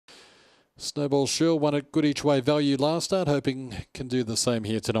Snowball Shirl won at good each way value last start, hoping can do the same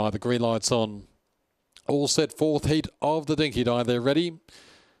here tonight. The green light's on. All set, fourth heat of the Dinky Die. They're ready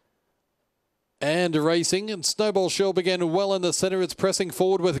and racing, and Snowball Shell began well in the centre. It's pressing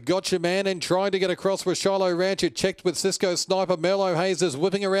forward with Gotcha Man and trying to get across with Shiloh Ranch. It checked with Cisco Sniper. Merlot Hayes is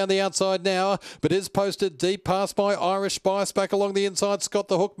whipping around the outside now, but is posted deep, passed by Irish Spice. Back along the inside, Scott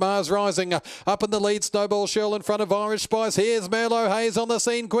the Hook. Mars Rising up in the lead. Snowball Shell in front of Irish Spice. Here's Merlot Hayes on the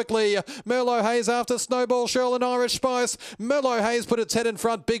scene quickly. Merlot Hayes after Snowball Shell and Irish Spice. Merlot Hayes put its head in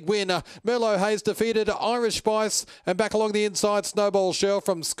front. Big win. Merlot Hayes defeated Irish Spice, and back along the inside, Snowball Shell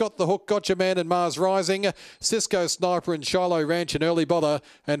from Scott the Hook, Gotcha Man and Mars Rising, Cisco Sniper and Shiloh Ranch an early bother,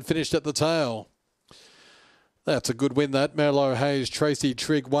 and finished at the tail. That's a good win, that. Merlot Hayes, Tracy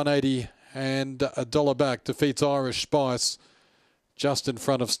Trigg, 180 and $1 back, defeats Irish Spice just in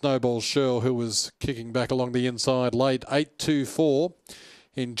front of Snowball Shirl, who was kicking back along the inside late. 8.24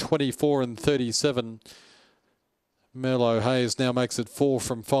 in 24 and 37. Merlot Hayes now makes it 4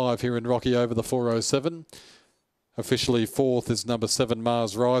 from 5 here in Rocky over the 407. Officially fourth is number 7,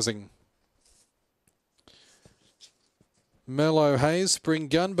 Mars Rising. Merlot Hayes, Spring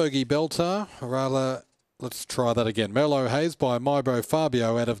Gun, Bogey Beltar, rather, let's try that again. Merlot Hayes by Mybro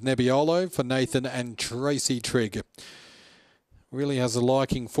Fabio out of Nebbiolo for Nathan and Tracy Trigg. Really has a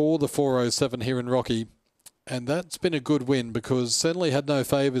liking for the 407 here in Rocky, and that's been a good win because certainly had no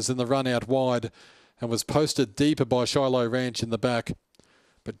favours in the run out wide and was posted deeper by Shiloh Ranch in the back,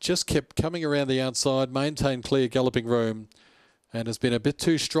 but just kept coming around the outside, maintained clear galloping room, and has been a bit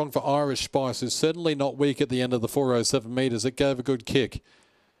too strong for Irish Spice, who's certainly not weak at the end of the 407 metres. It gave a good kick.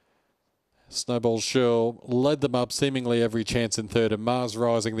 Snowball Shirl led them up seemingly every chance in third, and Mars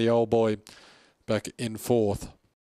Rising, the old boy, back in fourth.